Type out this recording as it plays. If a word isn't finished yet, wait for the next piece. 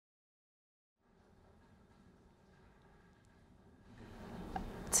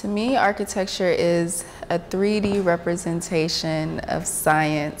To me, architecture is a 3D representation of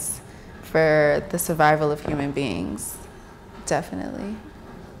science for the survival of human beings, definitely.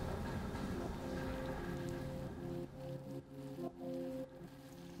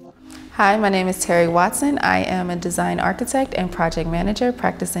 Hi, my name is Terri Watson. I am a design architect and project manager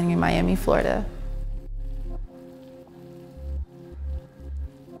practicing in Miami, Florida.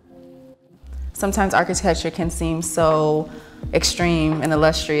 Sometimes architecture can seem so extreme and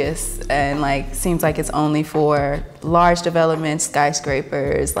illustrious and seems like it's only for large developments,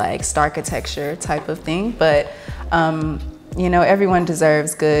 skyscrapers, like star-architecture type of thing. But you know, everyone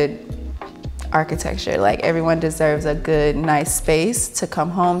deserves good architecture. Like everyone deserves a good, nice space to come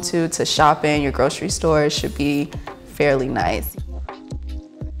home to shop in. Your grocery store should be fairly nice.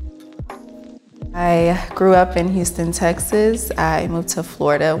 I grew up in Houston, Texas. I moved to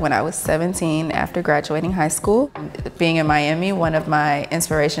Florida when I was 17 after graduating high school. Being in Miami, one of my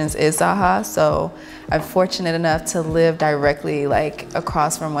inspirations is Zaha, so I'm fortunate enough to live directly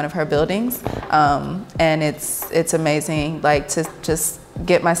across from one of her buildings. And it's amazing to just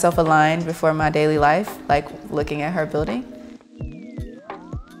get myself aligned before my daily life, looking at her building.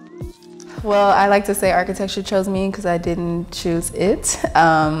 Well, I like to say architecture chose me because I didn't choose it.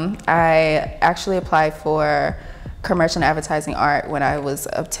 I actually applied for commercial and advertising art when I was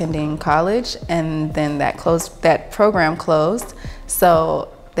attending college, and then that program closed.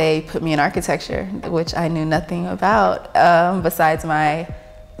 So they put me in architecture, which I knew nothing about, besides my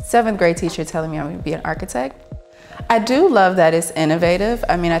 7th grade teacher telling me I'm going to be an architect. I do love that it's innovative.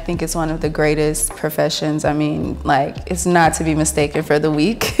 I mean, I think it's one of the greatest professions. I mean, it's not to be mistaken for the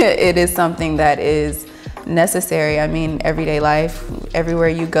weak. It is something that is necessary. I mean, everyday life, everywhere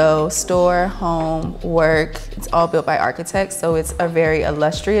you go, store, home, work, it's all built by architects, so it's a very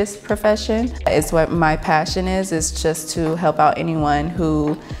illustrious profession. It's what my passion is just to help out anyone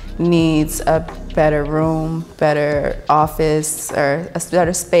who needs a better room, better office, or a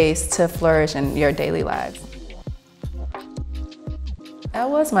better space to flourish in your daily lives. That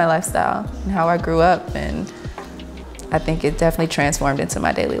was my lifestyle and how I grew up, and I think it definitely transformed into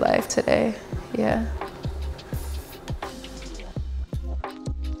my daily life today. Yeah.